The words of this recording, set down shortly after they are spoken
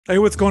Hey,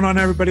 what's going on,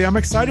 everybody? I'm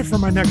excited for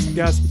my next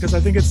guest because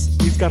I think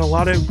he's got a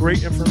lot of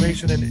great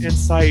information and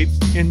insight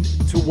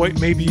into what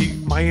maybe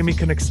Miami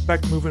can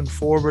expect moving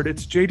forward.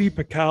 It's JD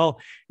PicKell.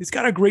 He's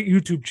got a great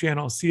YouTube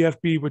channel,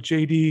 CFB with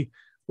JD,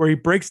 where he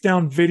breaks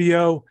down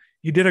video.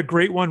 He did a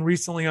great one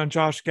recently on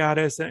Josh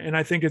Gattis, and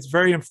I think it's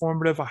very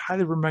informative. I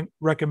highly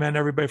recommend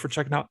everybody for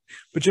checking out.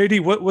 But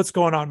JD, what's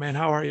going on, man?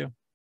 How are you?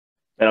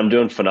 And I'm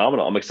doing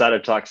phenomenal. I'm excited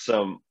to talk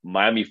some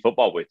Miami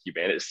football with you,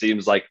 man. It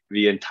seems like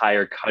the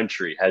entire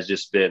country has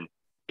just been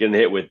getting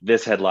hit with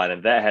this headline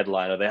and that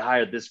headline. Or they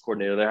hired this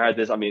coordinator, they hired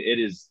this. I mean,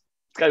 it's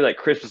got to be like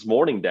Christmas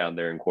morning down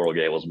there in Coral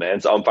Gables, man.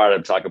 So I'm fired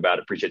up to talk about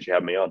it. Appreciate you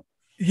having me on.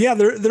 Yeah,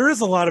 there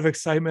is a lot of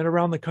excitement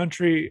around the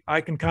country.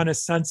 I can kind of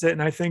sense it.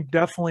 And I think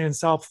definitely in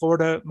South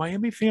Florida,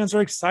 Miami fans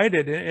are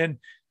excited. And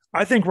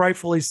I think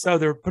rightfully so.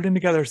 They're putting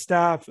together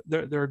staff.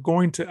 They're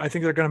going to, I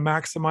think they're going to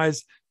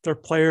maximize their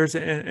players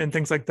and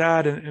things like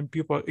that. And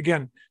people,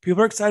 again,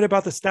 people are excited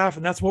about the staff.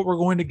 And that's what we're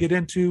going to get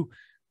into,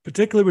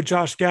 particularly with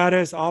Josh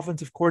Gattis,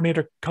 offensive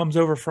coordinator, comes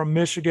over from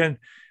Michigan.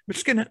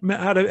 Michigan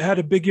had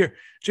a big year.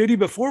 JD,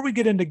 before we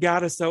get into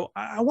Gattis, though,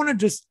 I want to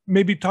just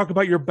maybe talk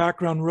about your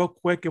background real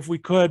quick, if we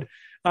could.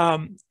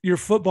 Your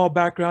football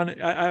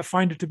background, I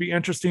find it to be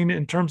interesting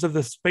in terms of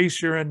the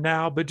space you're in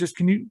now, but just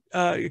can you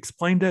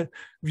explain to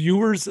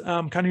viewers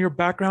kind of your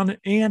background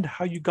and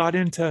how you got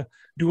into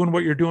doing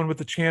what you're doing with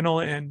the channel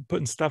and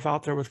putting stuff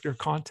out there with your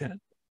content?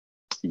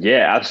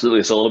 Yeah,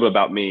 absolutely. So a little bit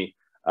about me.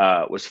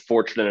 Was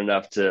fortunate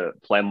enough to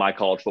play my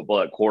college football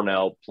at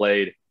Cornell,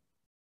 played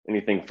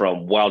anything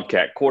from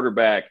wildcat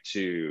quarterback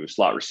to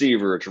slot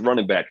receiver to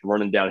running back,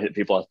 running down, hit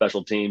people on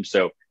special teams.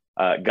 So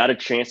got a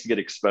chance to get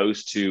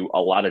exposed to a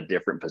lot of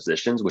different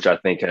positions, which I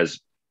think has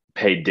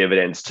paid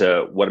dividends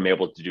to what I'm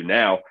able to do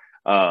now.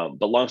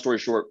 But long story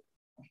short,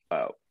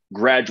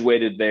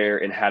 graduated there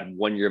and had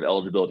 1 year of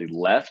eligibility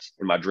left.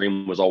 And my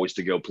dream was always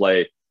to go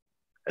play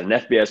an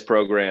FBS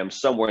program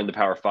somewhere in the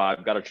Power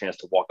Five. Got a chance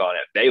to walk on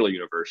at Baylor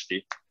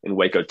University in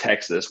Waco,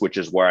 Texas, which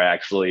is where I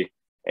actually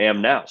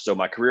am now. So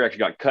my career actually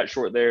got cut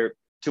short there.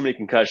 Too many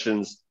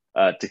concussions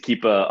to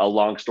keep a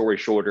long story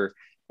shorter,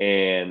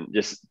 and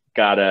just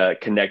got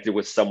connected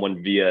with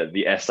someone via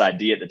the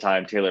SID at the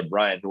time, Taylor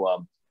Bryant, who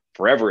I'm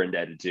forever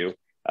indebted to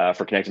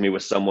for connecting me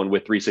with someone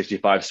with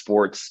 365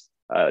 Sports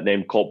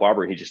named Colt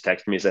Barber. He just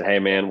texted me and said, "Hey,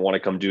 man, want to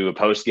come do a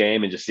post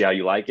game and just see how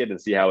you like it and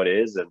see how it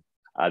is?" And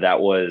that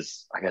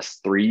was, I guess,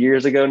 3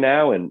 years ago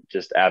now, and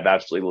just I've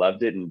absolutely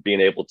loved it, and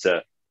being able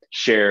to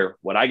share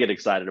what I get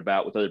excited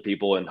about with other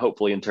people and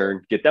hopefully in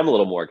turn get them a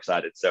little more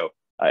excited. So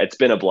it's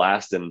been a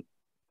blast and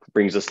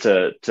brings us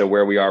to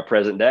where we are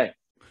present day.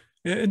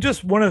 And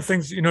just one of the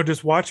things,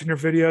 just watching your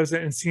videos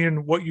and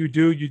seeing what you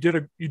do, you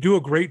do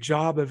a great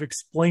job of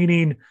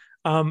explaining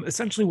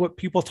essentially what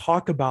people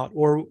talk about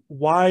or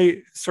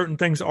why certain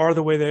things are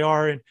the way they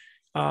are.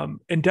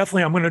 And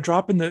definitely, I'm going to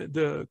drop in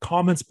the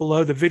comments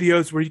below the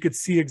videos where you could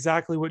see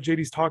exactly what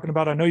JD's talking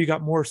about. I know you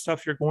got more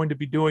stuff you're going to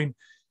be doing,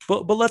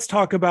 but let's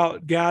talk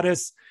about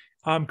Gattis.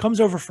 Comes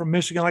over from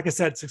Michigan, like I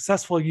said,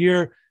 successful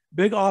year,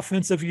 big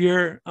offensive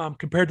year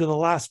compared to the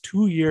last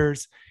 2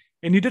 years.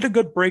 And you did a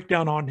good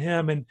breakdown on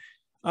him. And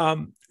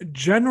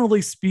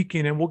generally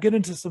speaking, and we'll get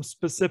into some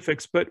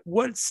specifics, but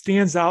what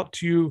stands out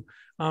to you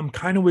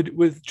kind of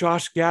with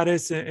Josh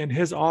Gattis and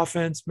his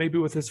offense, maybe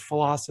with his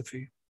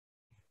philosophy?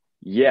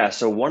 Yeah.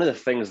 So one of the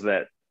things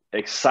that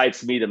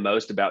excites me the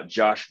most about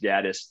Josh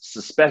Gattis,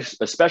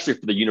 especially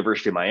for the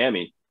University of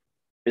Miami,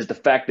 is the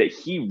fact that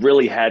he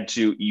really had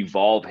to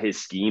evolve his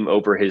scheme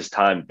over his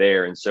time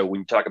there. And so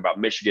when you talk about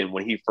Michigan,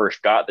 when he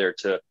first got there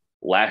to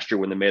last year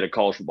when they made a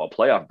college football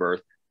playoff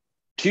berth,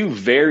 two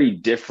very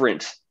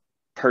different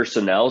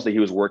personnels that he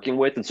was working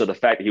with. And so the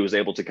fact that he was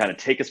able to kind of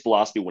take his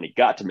philosophy when he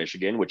got to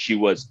Michigan, which he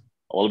was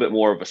a little bit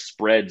more of a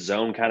spread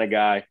zone kind of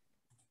guy.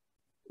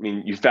 I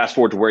mean, you fast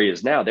forward to where he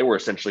is now, they were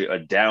essentially a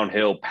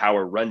downhill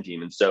power run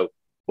team. And so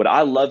what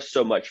I love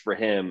so much for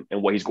him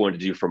and what he's going to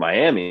do for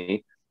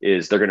Miami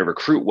is they're going to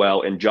recruit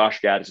well, and Josh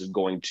Gattis is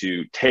going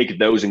to take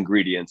those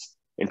ingredients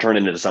and turn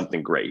it into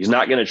something great. He's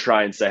not going to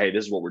try and say, "Hey,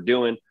 this is what we're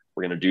doing.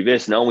 We're going to do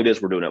this, and only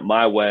this. We're doing it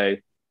my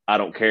way. I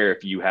don't care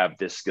if you have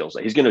this skill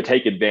set." He's going to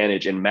take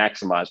advantage and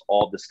maximize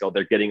all the skill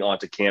they're getting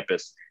onto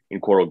campus in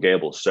Coral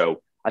Gables.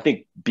 So I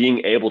think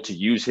being able to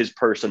use his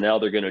personnel,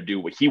 they're going to do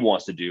what he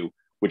wants to do,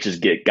 which is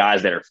get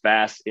guys that are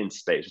fast in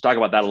space. We talk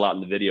about that a lot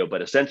in the video,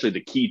 but essentially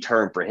the key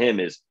term for him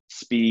is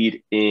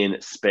speed in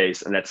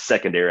space. And that's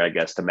secondary, I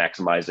guess, to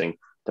maximizing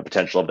the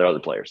potential of their other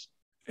players.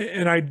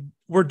 And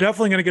we're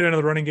definitely going to get into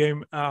the running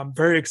game.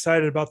 Very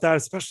excited about that,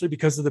 especially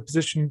because of the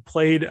position you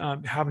played,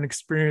 having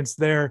experience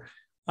there,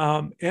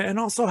 and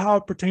also how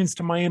it pertains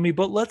to Miami.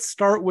 But let's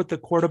start with the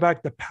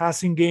quarterback, the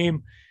passing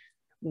game,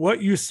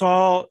 what you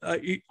saw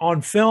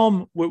on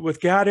film with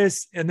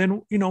Gattis, and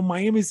then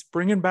Miami's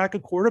bringing back a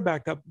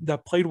quarterback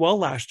that played well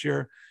last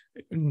year,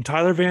 and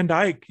Tyler Van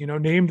Dyke,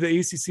 named the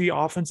ACC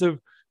offensive,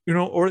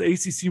 or the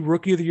ACC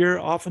Rookie of the Year,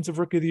 Offensive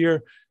Rookie of the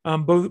Year,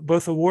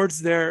 both awards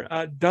there.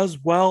 Does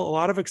well, a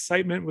lot of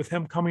excitement with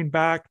him coming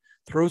back,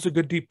 throws a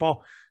good deep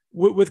ball.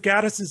 With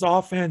Gattis's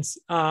offense,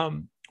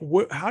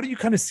 how do you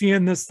kind of see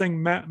in this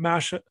thing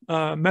mesh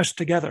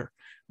together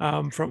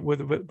from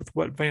with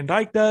what Van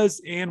Dyke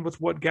does and with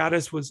what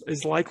Gattis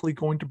is likely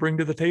going to bring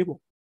to the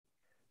table?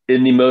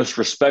 In the most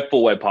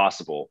respectful way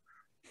possible,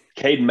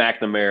 Cade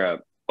McNamara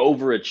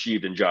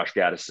overachieved in Josh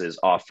Gattis's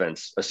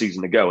offense a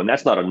season ago. And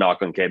that's not a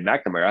knock on Cade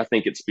McNamara. I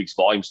think it speaks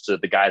volumes to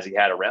the guys he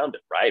had around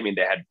him, right? I mean,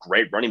 they had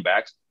great running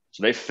backs.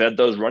 So they fed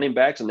those running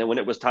backs. And then when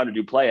it was time to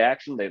do play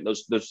action,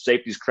 those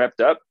safeties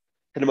crept up,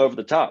 hit him over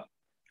the top.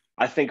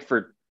 I think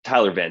for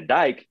Tyler Van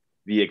Dyke,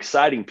 the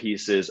exciting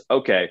piece is,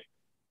 okay,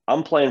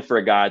 I'm playing for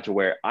a guy to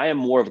where I am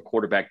more of a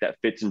quarterback that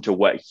fits into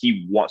what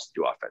he wants to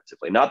do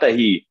offensively. Not that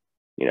he,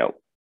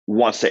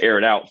 wants to air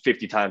it out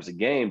 50 times a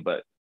game,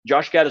 but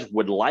Josh Gattis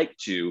would like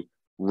to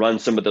run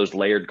some of those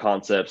layered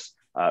concepts,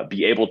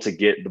 be able to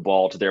get the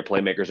ball to their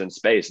playmakers in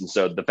space. And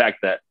so the fact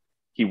that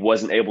he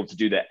wasn't able to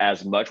do that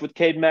as much with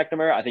Cade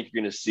McNamara, I think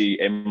you're going to see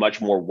a much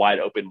more wide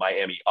open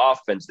Miami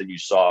offense than you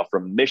saw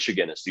from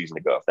Michigan a season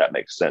ago, if that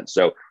makes sense.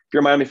 So if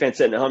you're a Miami fan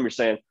sitting at home, you're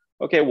saying,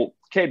 okay, well,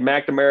 Cade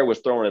McNamara was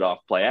throwing it off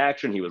play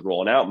action. He was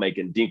rolling out,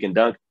 making dink and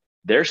dunk.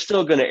 They're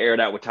still going to air it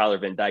out with Tyler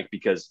Van Dyke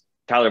because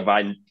Tyler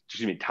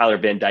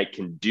Van Dyke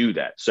can do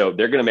that. So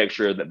they're going to make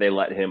sure that they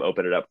let him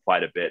open it up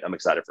quite a bit. I'm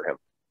excited for him.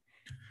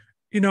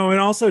 And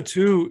also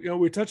too,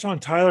 we touched on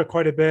Tyler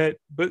quite a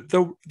bit, but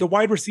the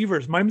wide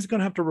receivers, Miami's going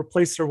to have to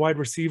replace their wide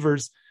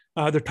receivers,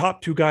 their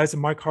top two guys,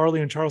 and Mike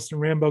Harley and Charleston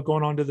Rambo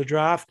going on to the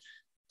draft.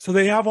 So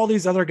they have all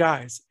these other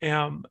guys.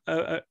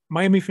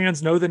 Miami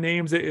fans know the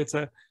names. It's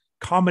a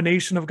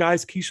combination of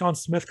guys. Keyshawn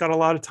Smith got a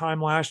lot of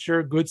time last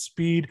year, good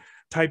speed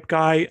type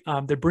guy.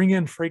 They bring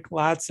in Frank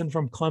Ladson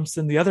from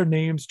Clemson. The other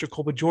names,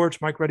 Jacoby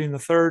George, Mike Redding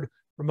III,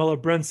 Romello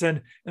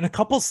Brinson, and a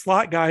couple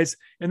slot guys.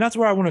 And that's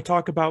where I want to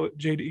talk about,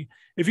 JD.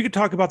 If you could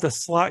talk about the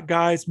slot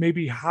guys,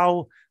 maybe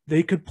how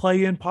they could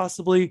play in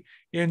possibly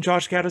in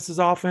Josh Gattis's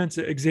offense.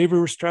 Xavier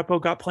Restrepo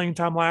got playing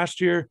time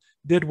last year,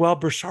 did well.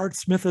 Brashard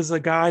Smith is a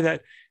guy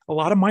that a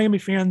lot of Miami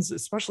fans,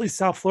 especially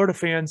South Florida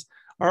fans,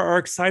 are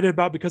excited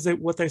about because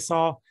what they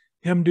saw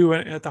him do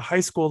at the high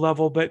school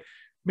level. But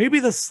maybe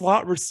the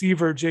slot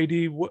receiver,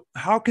 JD,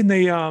 how can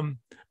they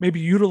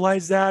maybe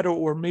utilize that,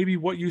 or maybe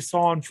what you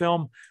saw on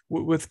film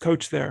with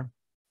Coach there?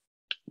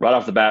 Right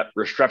off the bat,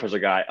 Restrepo's a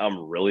guy I'm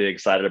really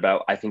excited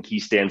about. I think he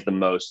stands the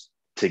most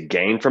to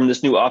gain from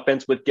this new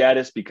offense with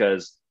Gattis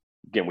because,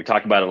 again, we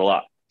talk about it a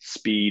lot,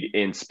 speed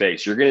in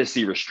space. You're going to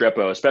see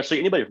Restrepo, especially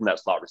anybody from that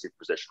slot receiver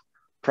position,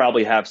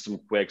 probably have some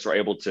quicks or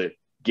able to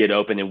get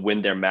open and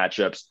win their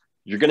matchups.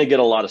 You're going to get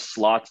a lot of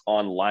slots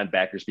on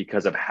linebackers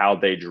because of how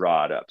they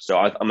draw it up. So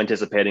I'm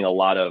anticipating a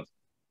lot of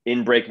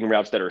in-breaking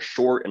routes that are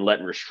short and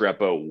letting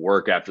Restrepo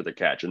work after the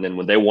catch. And then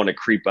when they want to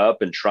creep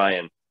up and try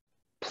and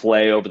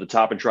play over the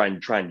top and try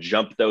and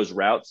jump those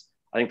routes,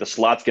 I think the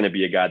slot's going to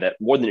be a guy that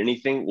more than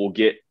anything will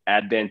get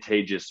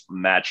advantageous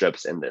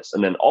matchups in this.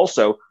 And then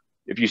also,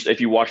 if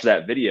you watch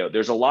that video,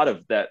 there's a lot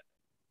of that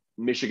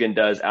Michigan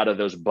does out of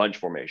those bunch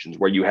formations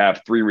where you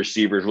have three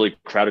receivers really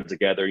crowded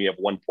together. You have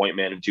one point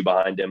man and two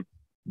behind him.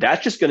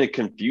 That's just going to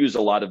confuse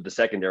a lot of the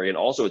secondary. And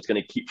also it's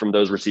going to keep from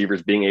those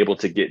receivers being able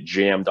to get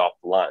jammed off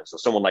the line. So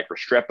someone like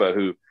Restrepo,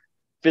 who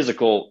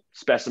physical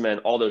specimen,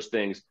 all those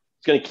things,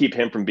 it's going to keep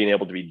him from being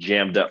able to be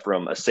jammed up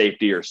from a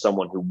safety or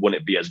someone who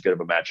wouldn't be as good of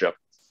a matchup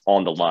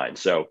on the line.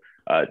 So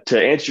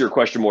to answer your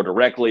question more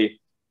directly,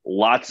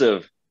 lots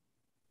of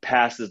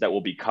passes that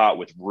will be caught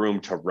with room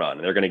to run.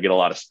 And they're going to get a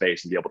lot of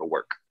space and be able to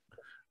work.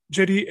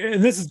 JD,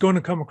 and this is going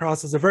to come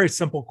across as a very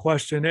simple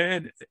question,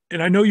 and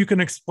I know you can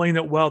explain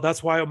it well.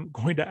 That's why I'm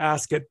going to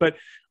ask it. But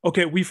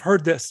okay, we've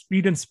heard this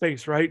speed and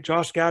space, right?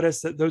 Josh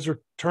Gattis, those are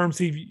terms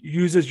he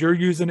uses. You're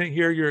using it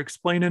here. You're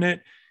explaining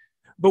it.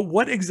 But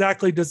what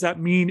exactly does that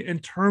mean in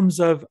terms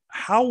of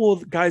how will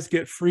guys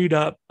get freed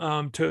up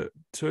to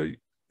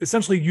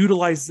essentially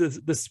utilize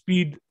the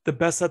speed the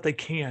best that they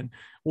can?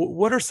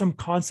 What are some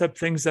concept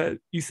things that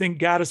you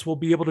think Gattis will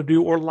be able to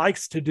do or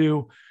likes to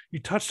do? You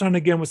touched on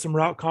again with some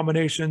route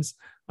combinations,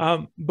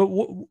 but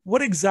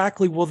what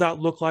exactly will that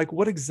look like?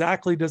 What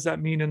exactly does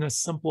that mean in a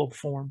simple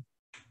form?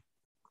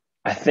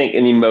 I think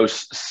in the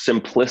most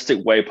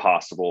simplistic way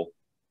possible,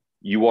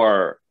 you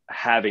are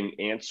having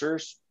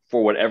answers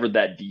for whatever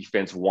that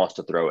defense wants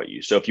to throw at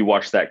you. So if you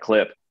watch that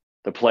clip,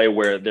 the play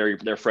where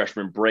their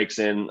freshman breaks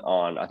in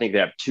on, I think they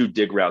have two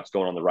dig routes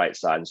going on the right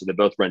side. And so they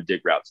both run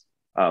dig routes.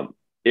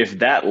 If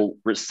that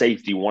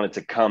safety wanted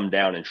to come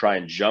down and try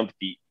and jump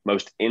the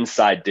most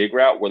inside dig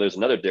route, where there's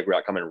another dig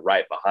route coming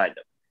right behind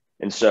them.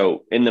 And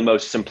so in the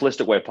most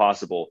simplistic way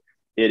possible,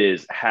 it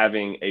is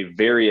having a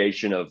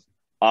variation of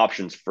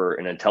options for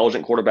an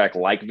intelligent quarterback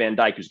like Van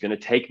Dyke, who's going to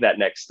take that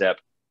next step.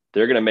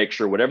 They're going to make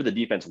sure whatever the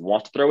defense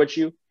wants to throw at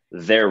you,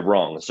 they're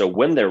wrong. So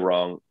when they're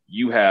wrong,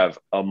 you have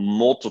a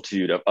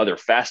multitude of other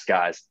fast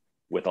guys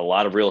with a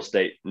lot of real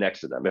estate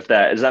next to them. Does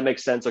that make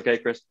sense? Okay,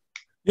 Chris?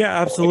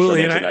 Yeah,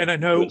 absolutely. Sure and I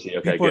know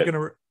people are going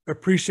to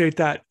appreciate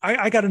that.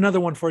 I got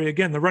another one for you.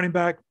 Again, the running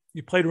back,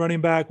 you played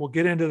running back. We'll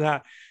get into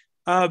that.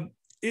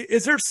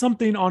 Is there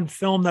something on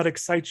film that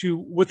excites you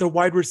with a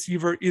wide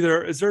receiver?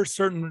 Either is there a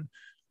certain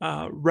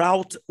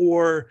route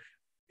or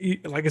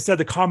like I said,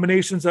 the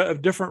combinations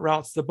of different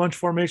routes, the bunch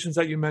formations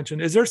that you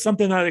mentioned. Is there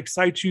something that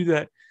excites you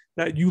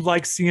that you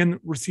like seeing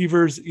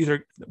receivers,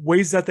 either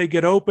ways that they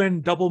get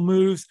open, double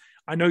moves?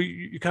 I know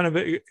you kind of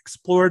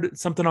explored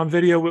something on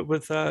video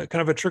with kind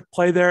of a trick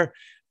play there.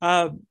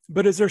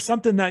 But is there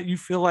something that you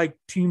feel like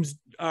teams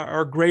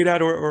are great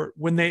at, or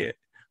when they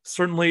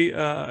certainly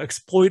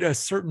exploit a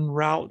certain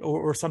route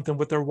or something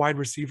with their wide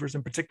receivers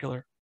in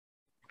particular?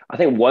 I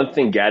think one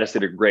thing Gattis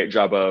did a great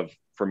job of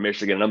for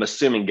Michigan, and I'm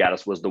assuming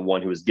Gattis was the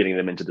one who was getting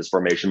them into this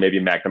formation. Maybe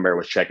McNamara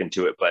was checking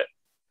to it, but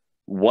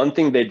one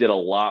thing they did a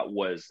lot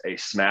was a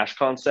smash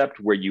concept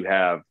where you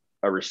have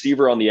a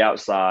receiver on the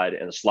outside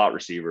and a slot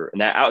receiver,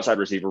 and that outside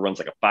receiver runs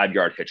like a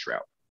 5-yard hitch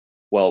route.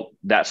 Well,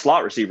 that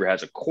slot receiver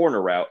has a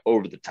corner route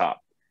over the top.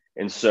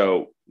 And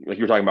so, like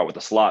you were talking about with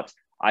the slots,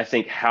 I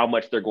think how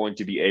much they're going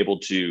to be able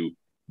to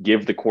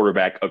give the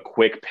quarterback a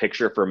quick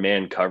picture for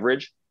man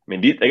coverage. I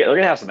mean, they're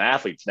going to have some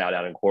athletes now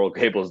down in Coral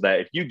Gables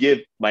that if you give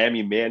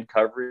Miami man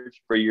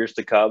coverage for years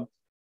to come,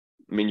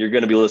 I mean, you're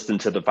going to be listening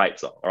to the fight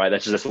song. All right.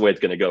 That's the way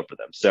it's going to go for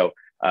them. So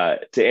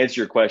to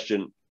answer your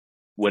question,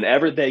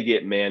 whenever they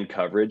get man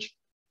coverage,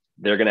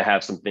 they're going to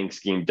have some things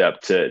schemed up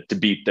to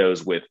beat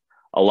those with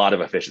a lot of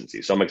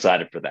efficiency. So I'm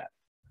excited for that.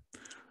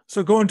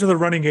 So going to the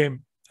running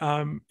game,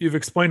 you've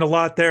explained a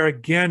lot there.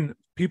 Again,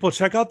 people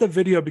check out the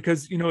video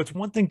because, it's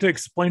one thing to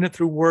explain it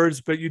through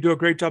words, but you do a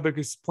great job of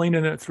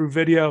explaining it through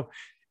video.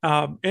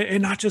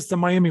 And not just the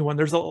Miami one.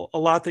 There's a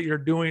lot that you're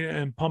doing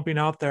and pumping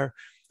out there.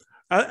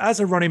 As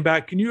a running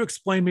back, can you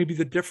explain maybe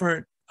the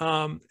different,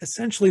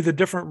 essentially the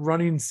different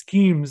running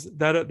schemes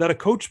that a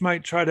coach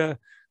might try to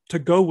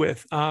go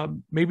with,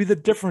 maybe the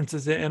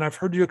differences? And I've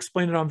heard you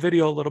explain it on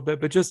video a little bit,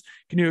 but just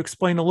can you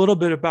explain a little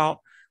bit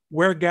about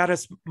where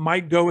Gattis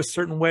might go a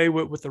certain way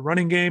with the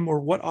running game, or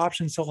what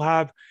options he'll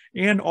have?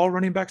 And all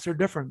running backs are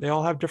different. They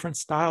all have different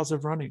styles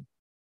of running.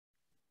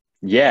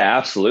 Yeah,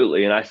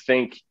 absolutely. And I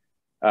think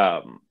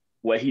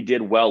what he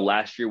did well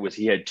last year was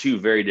he had two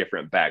very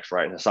different backs,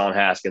 right? And Hassan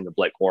Haskins and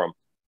Blake Corum.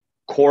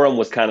 Corum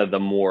was kind of the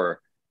more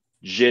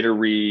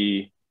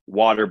jittery,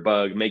 water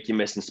bug, make you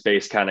miss in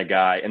space kind of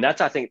guy. And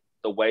that's, I think,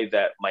 the way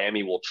that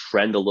Miami will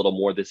trend a little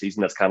more this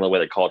season. That's kind of the way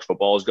that college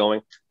football is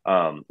going,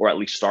 or at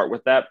least start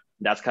with that.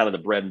 That's kind of the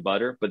bread and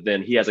butter. But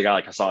then he has a guy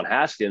like Hassan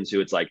Haskins who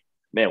it's like,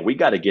 man, we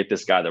got to get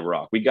this guy the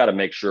rock. We got to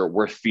make sure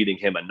we're feeding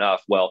him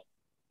enough. Well,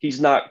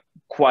 he's not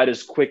quite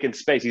as quick in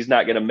space. He's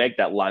not going to make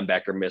that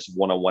linebacker miss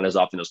one-on-one as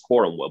often as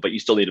Corum will, but you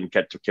still need him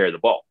to carry the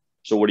ball.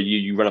 So what do?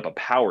 You run up a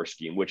power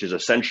scheme, which is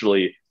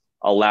essentially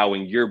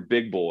allowing your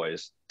big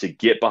boys to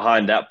get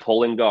behind that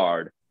pulling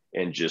guard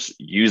and just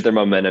use their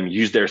momentum,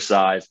 use their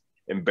size,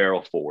 and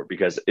barrel forward,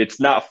 because it's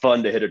not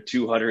fun to hit a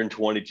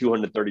 220,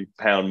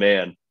 230-pound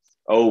man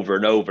over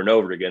and over and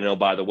over again. And oh,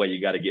 by the way,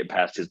 you got to get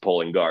past his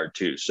pulling guard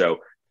too. So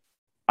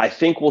I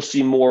think we'll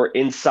see more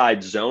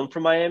inside zone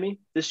from Miami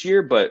this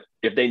year, but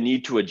if they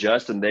need to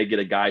adjust and they get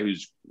a guy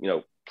who's,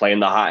 playing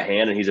the hot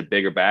hand and he's a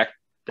bigger back,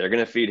 they're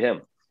going to feed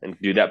him and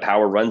do that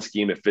power run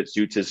scheme if it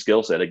suits his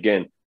skill set.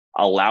 Again,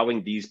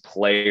 allowing these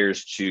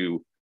players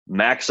to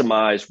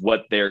maximize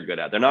what they're good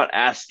at. They're not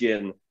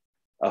asking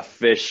a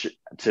fish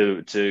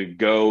to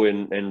go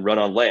and run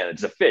on land.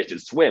 It's a fish,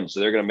 it swims.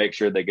 So they're going to make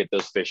sure they get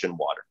those fish in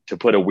water, to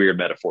put a weird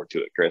metaphor to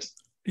it, Chris.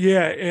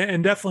 Yeah,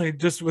 and definitely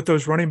just with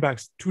those running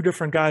backs, two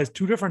different guys,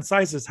 two different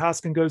sizes.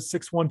 Haskins goes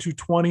 6'1",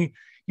 220.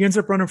 He ends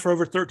up running for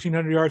over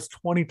 1,300 yards,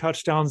 20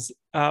 touchdowns.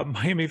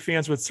 Miami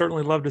fans would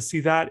certainly love to see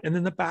that. And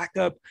then the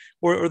backup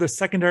or the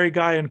secondary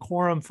guy in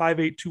Corum,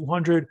 5'8",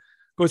 200,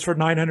 goes for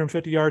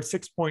 950 yards,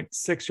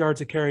 6.6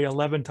 yards a carry,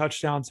 11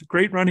 touchdowns.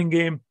 Great running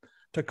game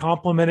to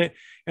complement it.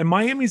 And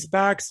Miami's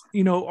backs,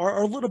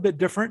 are a little bit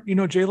different.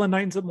 Jalen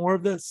Knighton's more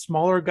of the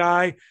smaller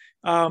guy,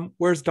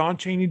 whereas Don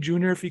Chaney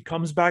Jr., if he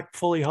comes back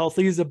fully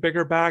healthy, is a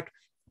bigger back.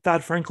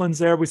 Thad Franklin's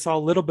there. We saw a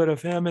little bit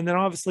of him. And then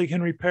obviously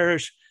Henry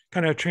Parrish,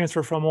 kind of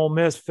transfer from Ole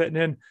Miss, fitting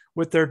in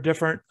with their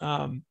different,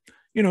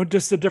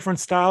 just a different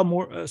style,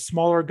 more a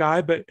smaller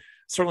guy, but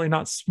certainly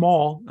not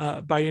small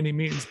by any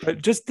means,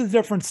 but just the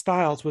different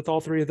styles with all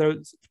three of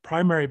those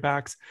primary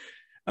backs.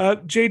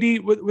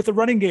 JD, with the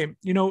running game,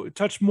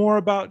 touch more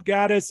about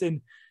Gattis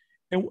and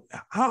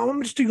how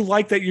much do you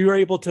like that you're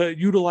able to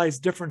utilize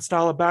different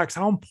style of backs?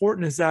 How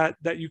important is that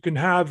you can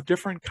have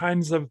different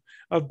kinds of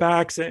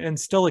backs and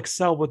still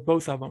excel with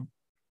both of them?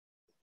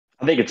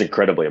 I think it's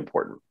incredibly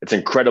important. It's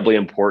incredibly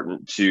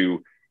important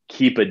to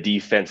keep a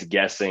defense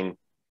guessing,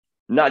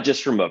 not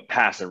just from a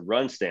pass and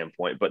run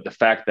standpoint, but the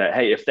fact that,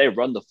 hey, if they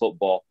run the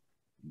football,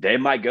 they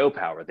might go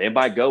power, they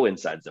might go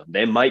inside zone,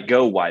 they might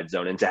go wide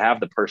zone. And to have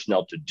the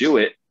personnel to do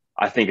it,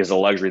 I think is a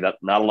luxury that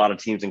not a lot of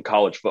teams in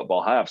college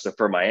football have. So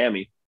for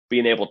Miami,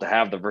 being able to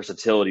have the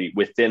versatility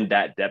within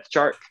that depth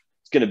chart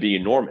is going to be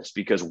enormous,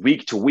 because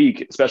week to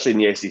week, especially in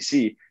the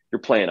ACC, you're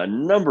playing a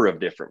number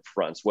of different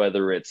fronts,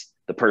 whether it's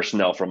the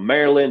personnel from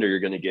Maryland or you're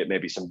going to get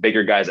maybe some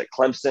bigger guys at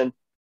Clemson.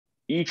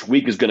 Each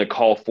week is going to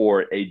call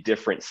for a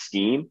different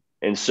scheme.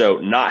 And so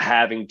not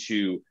having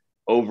to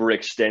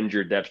overextend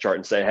your depth chart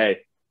and say, hey,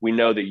 we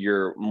know that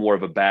you're more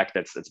of a back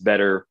that's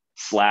better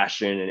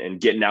slashing and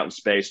getting out in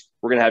space.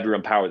 We're going to have you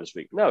run power this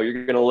week. No,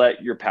 you're going to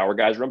let your power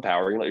guys run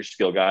power. You're going to let your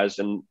skill guys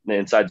in the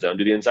inside zone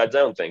do the inside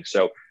zone thing.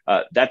 So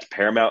that's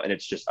paramount. And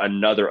it's just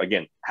another,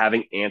 again,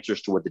 having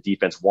answers to what the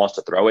defense wants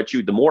to throw at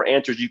you. The more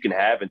answers you can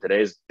have in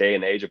today's day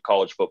and age of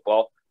college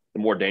football, the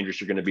more dangerous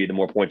you're going to be, the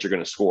more points you're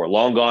going to score.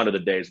 Long gone are the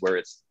days where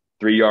it's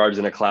 3 yards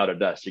in a cloud of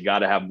dust. You got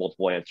to have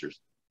multiple answers.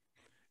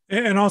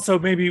 And also,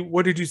 maybe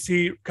what did you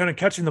see kind of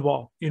catching the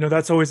ball?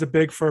 That's always a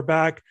big for a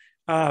back.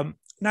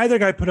 Neither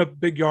guy put up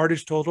big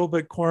yardage total,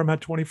 but Corum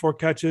had 24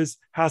 catches,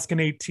 Haskin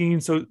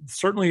 18. So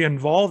certainly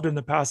involved in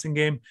the passing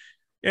game.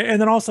 And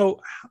then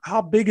also,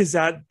 how big is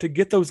that to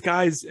get those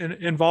guys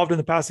involved in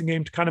the passing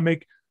game to kind of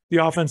make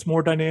the offense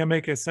more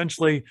dynamic,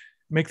 essentially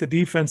make the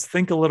defense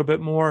think a little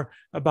bit more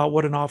about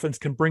what an offense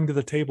can bring to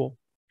the table?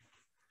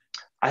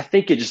 I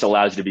think it just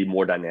allows you to be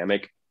more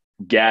dynamic.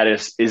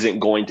 Gattis isn't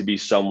going to be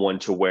someone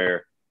to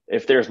where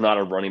if there's not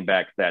a running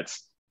back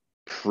that's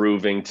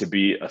proving to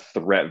be a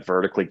threat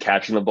vertically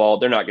catching the ball,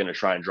 they're not going to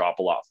try and drop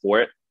a lot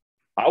for it.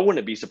 I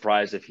wouldn't be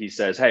surprised if he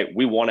says, hey,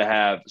 we want to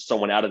have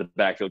someone out of the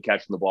backfield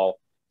catching the ball.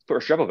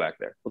 Let's put Strepo back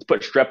there. Let's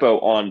put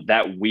Strepo on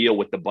that wheel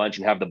with the bunch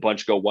and have the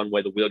bunch go one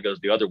way, the wheel goes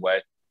the other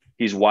way.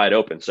 He's wide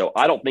open. So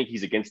I don't think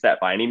he's against that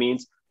by any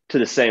means. To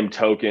the same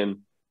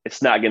token,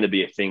 it's not going to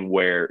be a thing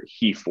where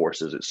he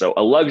forces it. So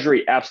a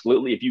luxury,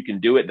 absolutely. If you can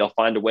do it, they'll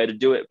find a way to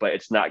do it, but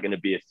it's not going to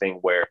be a thing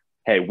where,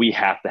 hey, we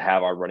have to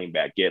have our running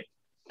back get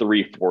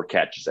 3-4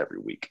 catches every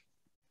week.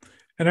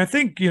 And I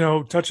think,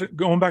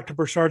 going back to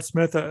Brashard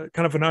Smith,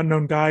 kind of an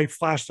unknown guy,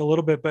 flashed a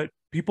little bit, but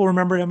people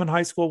remember him in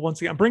high school.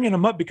 Once again, I'm bringing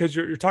him up because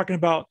you're talking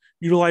about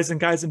utilizing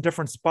guys in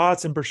different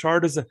spots. And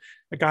Brashard is a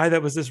guy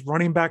that was this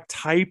running back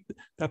type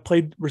that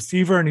played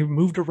receiver, and he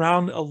moved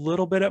around a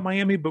little bit at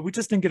Miami, but we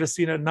just didn't get to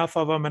see enough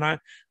of him. And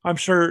I'm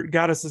sure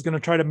Gattis is going to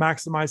try to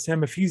maximize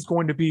him if he's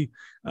going to be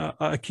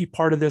a key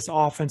part of this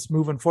offense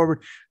moving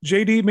forward.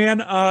 JD,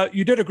 man,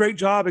 you did a great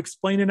job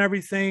explaining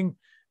everything.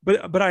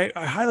 But I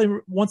highly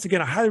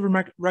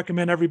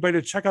recommend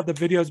everybody to check out the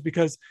videos,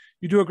 because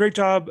you do a great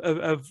job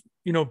of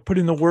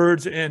putting the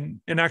words in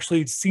and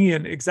actually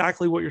seeing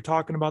exactly what you're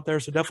talking about there.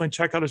 So definitely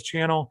check out his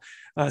channel,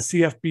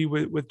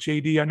 CFB with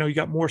JD. I know you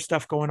got more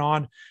stuff going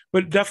on,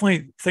 but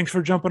definitely thanks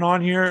for jumping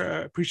on here.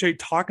 I appreciate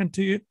talking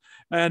to you,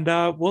 and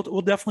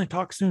we'll definitely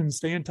talk soon.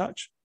 Stay in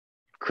touch.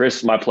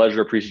 Chris, my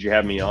pleasure. Appreciate you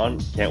having me on.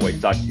 Can't wait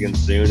to talk to you again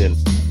soon and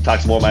talk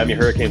some more Miami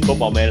Hurricane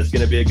football, man. It's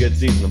going to be a good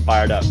season. I'm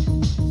fired up.